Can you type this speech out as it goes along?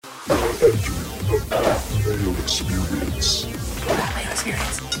Experience. Pat Mayo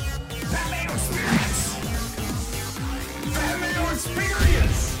Experience. Pat Mayo Experience. Pat Mayo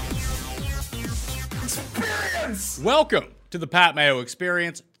Experience. Experience. Welcome to the Pat Mayo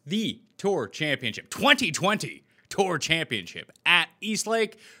Experience, the Tour Championship 2020 Tour Championship at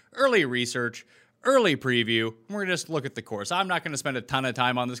Eastlake. Early research, early preview. We're going to just look at the course. I'm not going to spend a ton of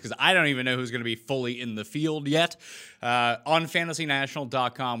time on this because I don't even know who's going to be fully in the field yet. On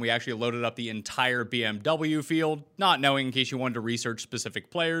fantasynational.com, we actually loaded up the entire BMW field, not knowing in case you wanted to research specific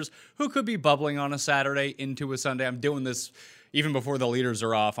players who could be bubbling on a Saturday into a Sunday. I'm doing this even before the leaders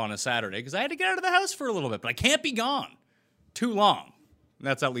are off on a Saturday because I had to get out of the house for a little bit, but I can't be gone too long.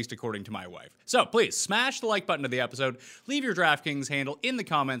 That's at least according to my wife. So please smash the like button to the episode. Leave your DraftKings handle in the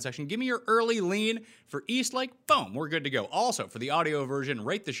comment section. Give me your early lean for Eastlake. Boom, we're good to go. Also, for the audio version,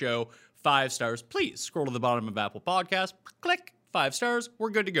 rate the show 5 stars. Please scroll to the bottom of Apple Podcasts. Click 5 stars.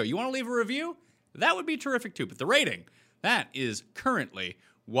 We're good to go. You want to leave a review? That would be terrific too. But the rating, that is currently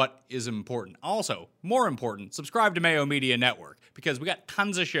what is important. Also, more important, subscribe to Mayo Media Network because we got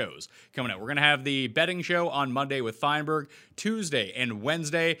tons of shows coming out. We're going to have the betting show on Monday with Feinberg. Tuesday and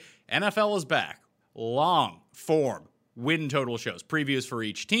Wednesday, NFL is back. Long form win total shows, previews for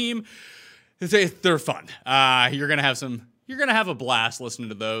each team. They're fun. You're going to have a blast listening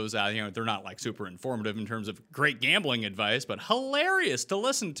to those. They're not like super informative in terms of great gambling advice, but hilarious to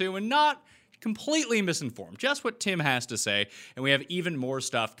listen to and not completely misinformed. Just what Tim has to say, and we have even more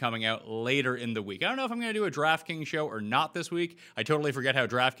stuff coming out later in the week. I don't know if I'm going to do a DraftKings show or not this week. I totally forget how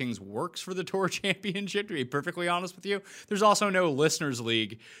DraftKings works for the Tour Championship, to be perfectly honest with you. There's also no Listeners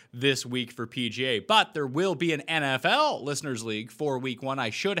League this week for PGA, but there will be an NFL Listeners League for Week 1.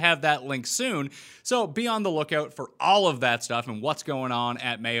 I should have that link soon, so be on the lookout for all of that stuff and what's going on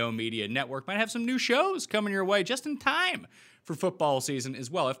at Mayo Media Network. Might have some new shows coming your way just in time for football season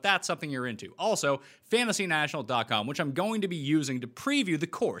as well, if that's something you're into. Also, fantasynational.com, which I'm going to be using to preview the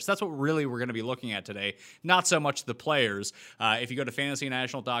course. That's what really we're going to be looking at today, not so much the players. If you go to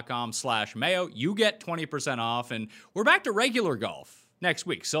fantasynational.com/Mayo, you get 20% off, and we're back to regular golf next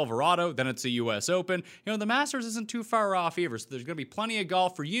week. Silverado, then it's the U.S. Open. The Masters isn't too far off either, so there's going to be plenty of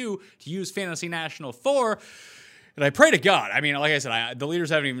golf for you to use Fantasy National for. And I pray to God, like I said, the leaders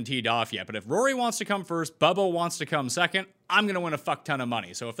haven't even teed off yet, but if Rory wants to come first, Bubba wants to come second, I'm going to win a fuck ton of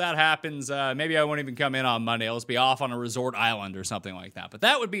money. So if that happens, maybe I won't even come in on Monday. I'll just be off on a resort island or something like that. But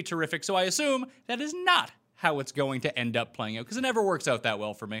that would be terrific. So I assume that is not how it's going to end up playing out because it never works out that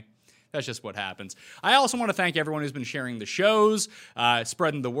well for me. That's just what happens. I also want to thank everyone who's been sharing the shows,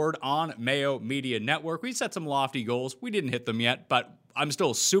 spreading the word on Mayo Media Network. We set some lofty goals. We didn't hit them yet, but I'm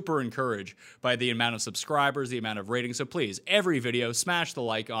still super encouraged by the amount of subscribers, the amount of ratings. So please, every video, smash the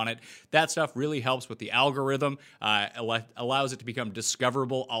like on it. That stuff really helps with the algorithm, allows it to become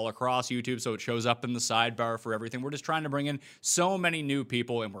discoverable all across YouTube, so it shows up in the sidebar for everything. We're just trying to bring in so many new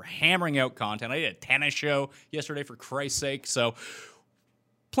people, and we're hammering out content. I did a tennis show yesterday, for Christ's sake, so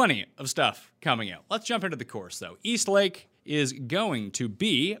plenty of stuff coming out. Let's jump into the course, though. Eastlake is going to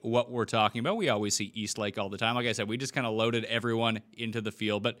be what we're talking about. We always see Eastlake all the time. Like I said, we just kind of loaded everyone into the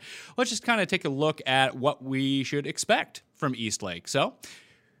field, but let's just kind of take a look at what we should expect from Eastlake. So,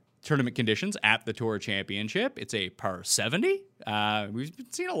 tournament conditions at the Tour Championship. It's a par 70. We've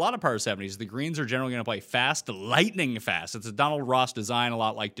seen a lot of par 70s. The greens are generally going to play fast, lightning fast. It's a Donald Ross design, a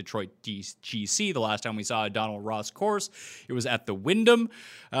lot like Detroit GC. The last time we saw a Donald Ross course, it was at the Wyndham.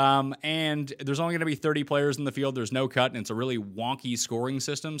 And there's only going to be 30 players in the field. There's no cut, and it's a really wonky scoring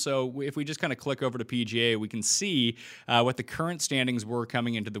system. So if we just kind of click over to PGA, we can see what the current standings were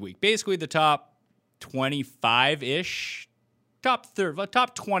coming into the week. Basically, the top 25-ish,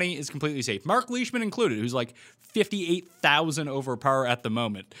 top 20 is completely safe. Mark Leishman included, who's like 58,000 over par at the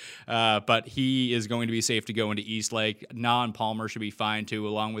moment. But he is going to be safe to go into Eastlake. Non-Palmer should be fine too,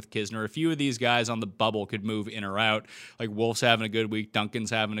 along with Kisner. A few of these guys on the bubble could move in or out. Like Wolf's having a good week, Duncan's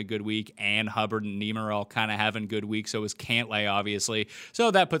having a good week, and Hubbard and Niemer are all kind of having good weeks. So is Cantlay, obviously.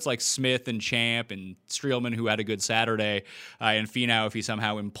 So that puts like Smith and Champ and Streelman, who had a good Saturday, and Finau, if he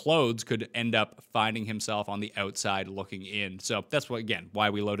somehow implodes, could end up finding himself on the outside looking in. So that's why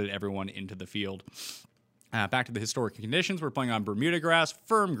we loaded everyone into the field. Back to the historic conditions, we're playing on Bermuda grass,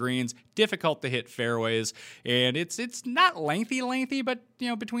 firm greens, difficult to hit fairways, and it's not lengthy, but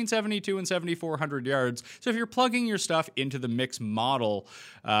between 72 and 7,400 yards. So if you're plugging your stuff into the mixed model,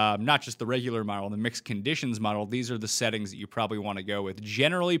 not just the regular model, the mixed conditions model, these are the settings that you probably want to go with.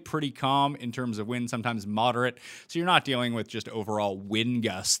 Generally pretty calm in terms of wind, sometimes moderate, so you're not dealing with just overall wind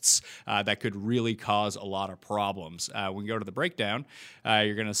gusts that could really cause a lot of problems. When we go to the breakdown,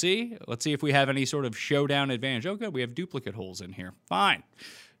 you're going to see, let's see if we have any sort of showdown advantage. Oh, good, we have duplicate holes in here. Fine.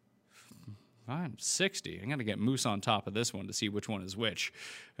 I'm 60. I'm going to get Moose on top of this one to see which one is which.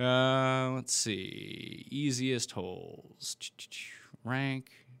 Let's see. Easiest holes.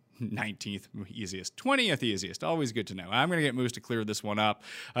 Rank. 19th easiest, 20th easiest. Always good to know. I'm going to get Moose to clear this one up.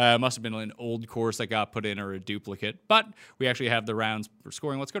 Must have been an old course that got put in or a duplicate, but we actually have the rounds for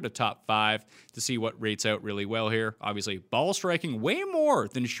scoring. Let's go to top 5 to see what rates out really well here. Obviously, ball striking way more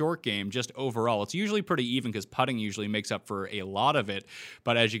than short game just overall. It's usually pretty even because putting usually makes up for a lot of it,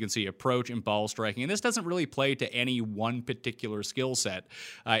 but as you can see, approach and ball striking, and this doesn't really play to any one particular skill set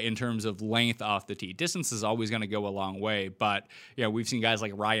in terms of length off the tee. Distance is always going to go a long way, but we've seen guys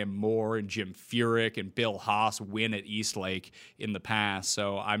like Ryan Moore and Jim Furyk and Bill Haas win at Eastlake in the past,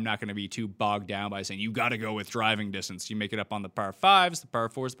 so I'm not going to be too bogged down by saying you got to go with driving distance. You make it up on the par 5s, the par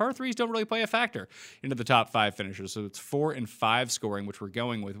 4s. The par 3s don't really play a factor into the top 5 finishers, so it's 4 and 5 scoring, which we're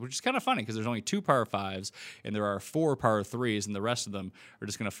going with, which is kind of funny because there's only 2 par 5s and there are 4 par 3s, and the rest of them are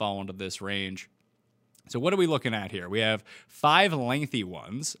just going to fall into this range. So what are we looking at here? We have 5 lengthy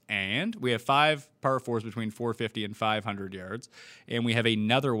ones, and we have 5 par 4s between 450 and 500 yards, and we have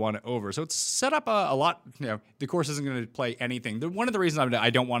another one over. So it's set up a lot. The course isn't going to play anything. One of the reasons I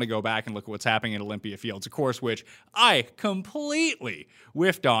don't want to go back and look at what's happening at Olympia Fields, a course which I completely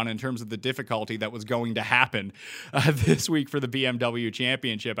whiffed on in terms of the difficulty that was going to happen this week for the BMW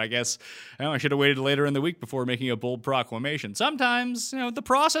Championship. I guess I should have waited later in the week before making a bold proclamation. Sometimes, the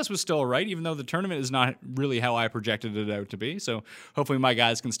process was still right, even though the tournament is not really how I projected it out to be. So hopefully my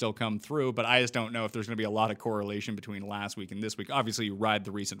guys can still come through, but I just don't know if there's going to be a lot of correlation between last week and this week. Obviously, you ride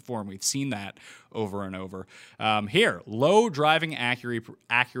the recent form. We've seen that over and over. Here, low driving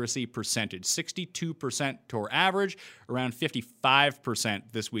accuracy percentage, 62% tour average, around 55%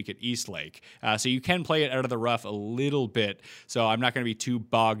 this week at Eastlake. So you can play it out of the rough a little bit. So I'm not going to be too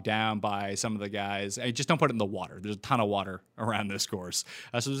bogged down by some of the guys. I just don't put it in the water. There's a ton of water around this course.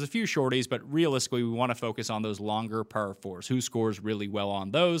 So there's a few shorties, but realistically, we want to focus on those longer par 4s. Who scores really well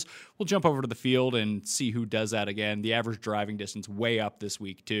on those? We'll jump over to the field and see who does that again. The average driving distance way up this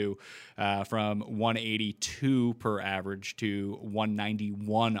week too, from 182 per average to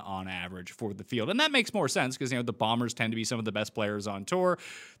 191 on average for the field. And that makes more sense because the Bombers tend to be some of the best players on tour.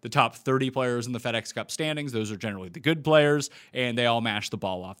 The top 30 players in the FedEx Cup standings, those are generally the good players, and they all mash the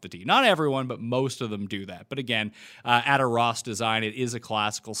ball off the tee. Not everyone, but most of them do that. But again, at a Ross design, it is a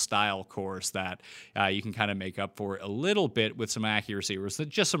classical style course that you can kind of make up for a little bit with some accuracy. Or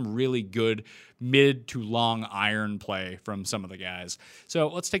just some really good mid to long iron play from some of the guys. So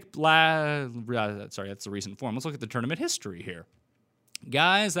let's take that's the recent form. Let's look at the tournament history here.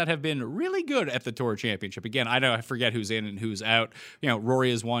 Guys that have been really good at the Tour Championship. Again, I forget who's in and who's out.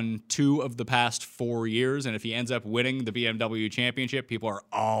 Rory has won 2 of the past 4 years, and if he ends up winning the BMW Championship, people are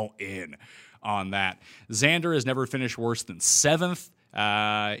all in on that. Xander has never finished worse than 7th.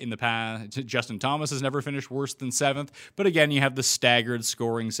 In the past, Justin Thomas has never finished worse than 7th. But again, you have the staggered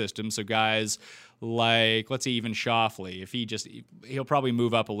scoring system. So guys like, let's say even Schauffele, he'll probably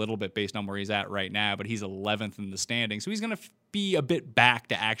move up a little bit based on where he's at right now, but he's 11th in the standings. So he's going to be a bit back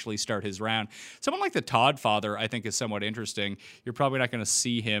to actually start his round. Someone like the Todd father, I think, is somewhat interesting. You're probably not going to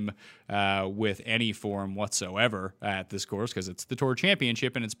see him with any form whatsoever at this course because it's the Tour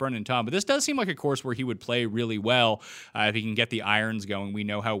Championship and it's Brendan Todd. But this does seem like a course where he would play really well if he can get the irons going. We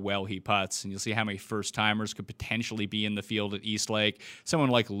know how well he putts, and you'll see how many first-timers could potentially be in the field at Eastlake.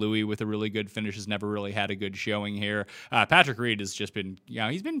 Someone like Louis with a really good finish has never really had a good showing here. Patrick Reed has just been,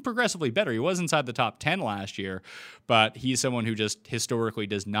 he's been progressively better. He was inside the top 10 last year, but he's someone who just historically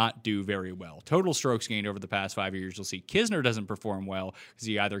does not do very well. Total strokes gained over the past 5 years, you'll see Kisner doesn't perform well because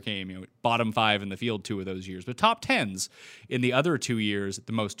he either came bottom 5 in the field 2 of those years, but top 10s in the other 2 years,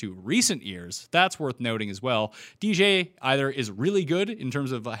 the most 2 recent years. That's worth noting as well. DJ either is really good in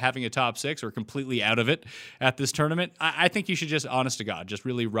terms of having a top 6 or completely out of it at this tournament. I think you should just, honest to God, just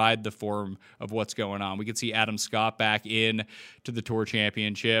really ride the form of what's going on. We could see Adam Scott back in to the Tour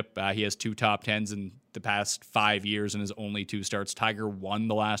Championship. He has 2 top 10s in the past 5 years in his only 2 starts. Tiger won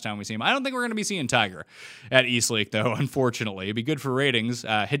the last time we see him. I don't think we're going to be seeing Tiger at Eastlake, though, unfortunately. It'd be good for ratings.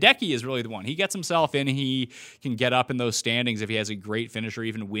 Hideki is really the one. He gets himself in. He can get up in those standings if he has a great finish or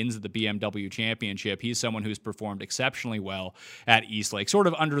even wins the BMW Championship. He's someone who's performed exceptionally well at Eastlake, sort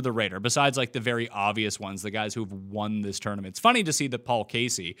of under the radar, besides like the very obvious ones, the guys who've won this tournament. It's funny to see that Paul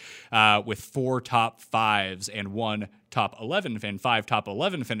Casey, with 4 top 5s and 1 top 11 and 5 top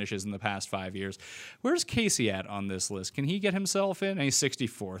 11 finishes in the past 5 years. Where's Casey at on this list? Can he get himself in? He's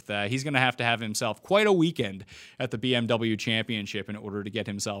 64th. He's going to have himself quite a weekend at the BMW Championship in order to get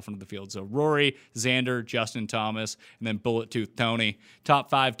himself into the field. So Rory, Xander, Justin Thomas, and then Bullet Tooth Tony. Top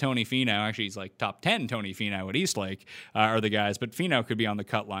 5 Tony Finau. Actually, he's like top 10 Tony Finau at Eastlake are the guys, but Finau could be on the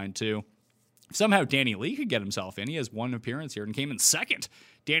cut line too. Somehow Danny Lee could get himself in. He has one appearance here and came in second.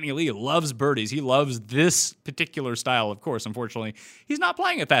 Danny Lee loves birdies. He loves this particular style of course. Unfortunately, he's not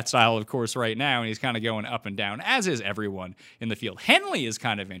playing at that style of course right now, and he's kind of going up and down, as is everyone in the field. Henley is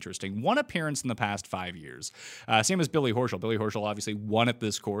kind of interesting. One appearance in the past 5 years. Same as Billy Horschel. Billy Horschel obviously won at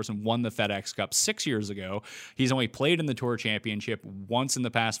this course and won the FedEx Cup 6 years ago. He's only played in the Tour Championship once in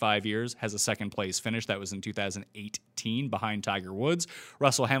the past 5 years, has a second place finish. That was in 2018 behind Tiger Woods.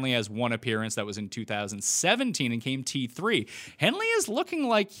 Russell Henley has one appearance. That was in 2017 and came T3. Henley is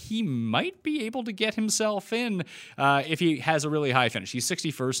looking like he might be able to get himself in if he has a really high finish. He's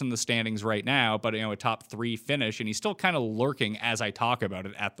 61st in the standings right now, but a top 3 finish, and he's still kind of lurking as I talk about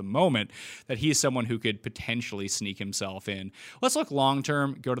it at the moment, that he's someone who could potentially sneak himself in. Let's look long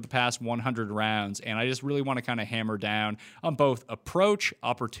term, go to the past 100 rounds, and I just really want to kind of hammer down on both approach,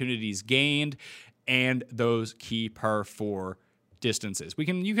 opportunities gained, and those key par 4 distances.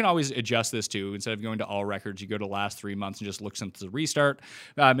 You can always adjust this too. Instead of going to all records, you go to last 3 months and just look since the restart.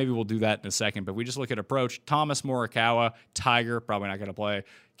 Maybe we'll do that in a second, but we just look at approach. Thomas Morikawa, Tiger, probably not going to play.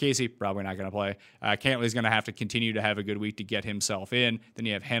 Casey, probably not going to play. Cantley's going to have to continue to have a good week to get himself in. Then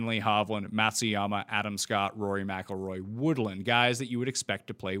you have Henley, Hovland, Matsuyama, Adam Scott, Rory McIlroy, Woodland, guys that you would expect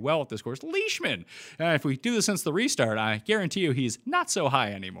to play well at this course. Leishman, if we do this since the restart, I guarantee you he's not so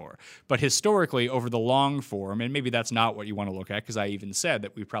high anymore. But historically, over the long form, and maybe that's not what you want to look at, because I even said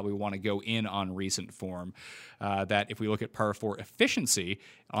that we probably want to go in on recent form, that if we look at par 4 efficiency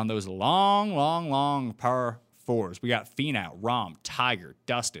on those long par 4s. We got Finau, Rahm, Tiger,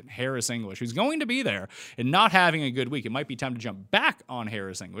 Dustin, Harris English, who's going to be there and not having a good week. It might be time to jump back on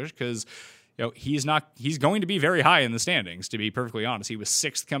Harris English because he's going to be very high in the standings, to be perfectly honest. He was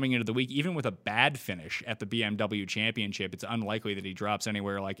 6th coming into the week, even with a bad finish at the BMW Championship. It's unlikely that he drops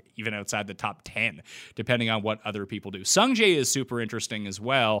anywhere like even outside the top 10, depending on what other people do. Sungjae is super interesting as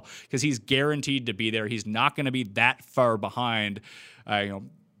well because he's guaranteed to be there. He's not going to be that far behind,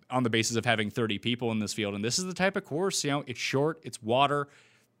 on the basis of having 30 people in this field. And this is the type of course, it's short, it's water,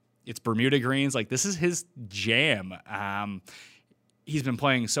 it's Bermuda greens. Like, this is his jam. He's been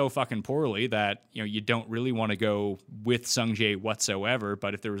playing so fucking poorly that, you don't really want to go with Sungjae whatsoever.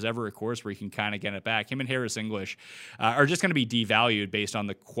 But if there was ever a course where he can kind of get it back, him and Harris English are just going to be devalued based on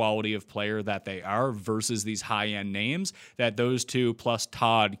the quality of player that they are versus these high-end names, that those two plus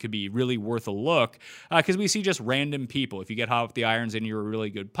Todd could be really worth a look because we see just random people. If you get hot with the irons and you're a really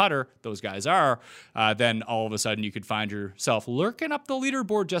good putter, those guys are, then all of a sudden you could find yourself lurking up the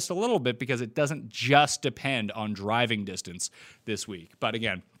leaderboard just a little bit because it doesn't just depend on driving distance this week. But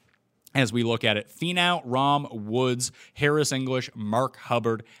again, as we look at it, Finau, Rahm, Woods, Harris English, Mark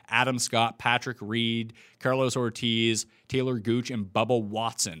Hubbard, Adam Scott, Patrick Reed, Carlos Ortiz, Taylor Gooch, and Bubba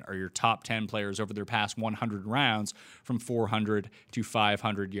Watson are your top 10 players over their past 100 rounds from 400 to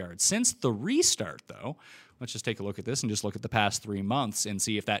 500 yards. Since the restart, though, let's just take a look at this and just look at the past 3 months and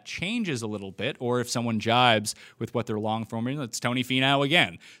see if that changes a little bit or if someone jibes with what their long form is. It's Tony Finau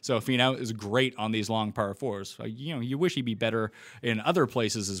again. So Finau is great on these long par 4s. You wish he'd be better in other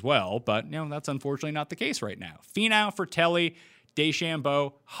places as well, but that's unfortunately not the case right now. Finau, Fratelli,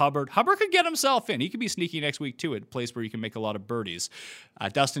 DeChambeau, Hubbard. Hubbard could get himself in. He could be sneaky next week, too, at a place where you can make a lot of birdies.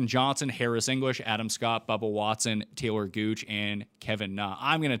 Dustin Johnson, Harris English, Adam Scott, Bubba Watson, Taylor Gooch, and Kevin Na.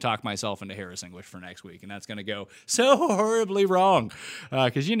 I'm going to talk myself into Harris English for next week, and that's going to go so horribly wrong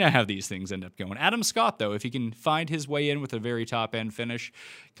because you know how these things end up going. Adam Scott, though, if he can find his way in with a very top-end finish,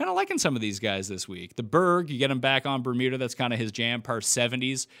 kind of liking some of these guys this week. The Berg, you get him back on Bermuda. That's kind of his jam. Par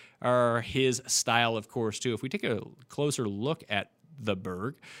 70s are his style, of course, too. If we take a closer look at the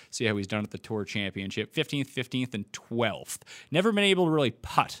Berg, see how he's done at the Tour Championship, 15th, and 12th. Never been able to really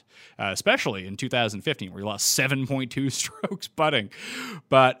putt, especially in 2015, where he lost 7.2 strokes putting.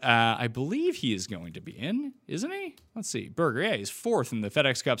 But I believe he is going to be in, isn't he? Let's see. Berger, yeah, he's 4th in the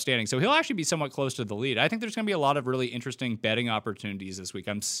FedEx Cup standing, so he'll actually be somewhat close to the lead. I think there's going to be a lot of really interesting betting opportunities this week.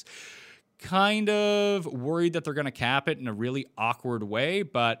 I'm kind of worried that they're going to cap it in a really awkward way,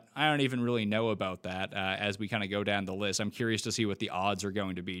 but I don't even really know about that as we kind of go down the list. I'm curious to see what the odds are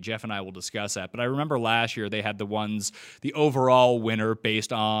going to be. Jeff and I will discuss that, but I remember last year they had the overall winner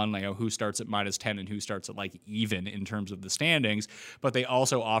based on who starts at -10 and who starts at even in terms of the standings, but they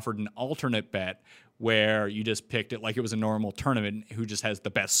also offered an alternate bet where you just picked it like it was a normal tournament who just has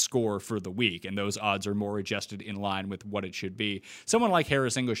the best score for the week, and those odds are more adjusted in line with what it should be. Someone like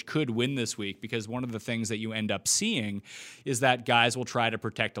Harris English could win this week because one of the things that you end up seeing is that guys will try to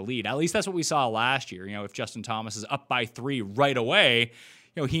protect a lead. At least that's what we saw last year. If Justin Thomas is up by 3 right away,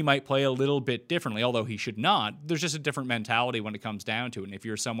 he might play a little bit differently, although he should not. There's just a different mentality when it comes down to it. And if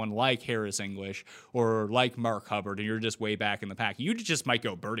you're someone like Harris English or like Mark Hubbard and you're just way back in the pack, you just might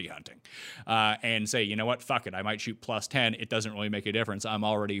go birdie hunting and say, you know what, fuck it, I might shoot plus 10. It doesn't really make a difference. I'm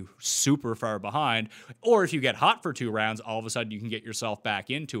already super far behind. Or if you get hot for 2 rounds, all of a sudden you can get yourself back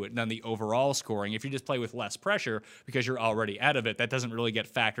into it. And then the overall scoring, if you just play with less pressure because you're already out of it, that doesn't really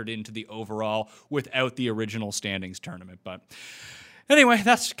get factored into the overall without the original standings tournament. But anyway,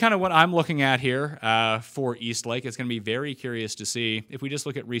 that's kind of what I'm looking at here for Eastlake. It's going to be very curious to see. If we just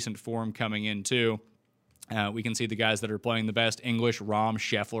look at recent form coming in too, we can see the guys that are playing the best: English, Rahm,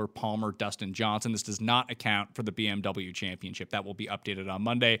 Scheffler, Palmer, Dustin Johnson. This does not account for the BMW Championship. That will be updated on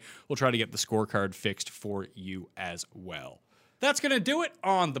Monday. We'll try to get the scorecard fixed for you as well. That's going to do it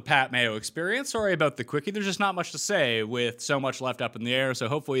on the Pat Mayo Experience. Sorry about the quickie. There's just not much to say with so much left up in the air, so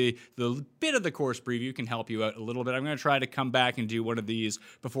hopefully the bit of the course preview can help you out a little bit. I'm going to try to come back and do one of these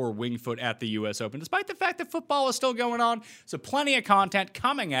before Winged Foot at the U.S. Open, despite the fact that football is still going on. So plenty of content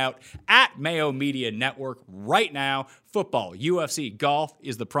coming out at Mayo Media Network right now. Football, UFC, golf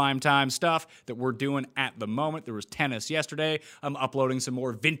is the primetime stuff that we're doing at the moment. There was tennis yesterday. I'm uploading some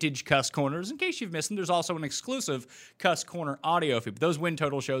more vintage Cuss Corners. In case you've missed them, there's also an exclusive Cuss Corner audio feed. Those win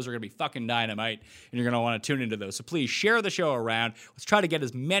total shows are going to be fucking dynamite, and you're going to want to tune into those. So please share the show around. Let's try to get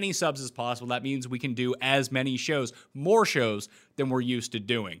as many subs as possible. That means we can do as many shows, more shows than we're used to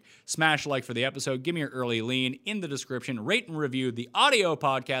doing. Smash like for the episode. Give me your early lean in the description. Rate and review the audio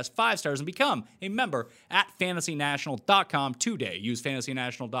podcast 5 stars and become a member at fantasynational.com today. Use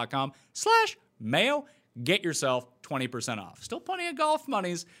fantasynational.com/Mayo. Get yourself 20% off. Still plenty of golf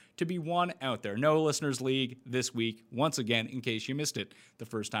monies to be won out there. No Listeners League this week, once again, in case you missed it the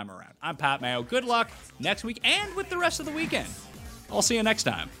first time around. I'm Pat Mayo. Good luck next week and with the rest of the weekend. I'll see you next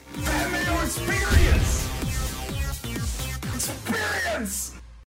time. Pat Mayo Experience! Experience!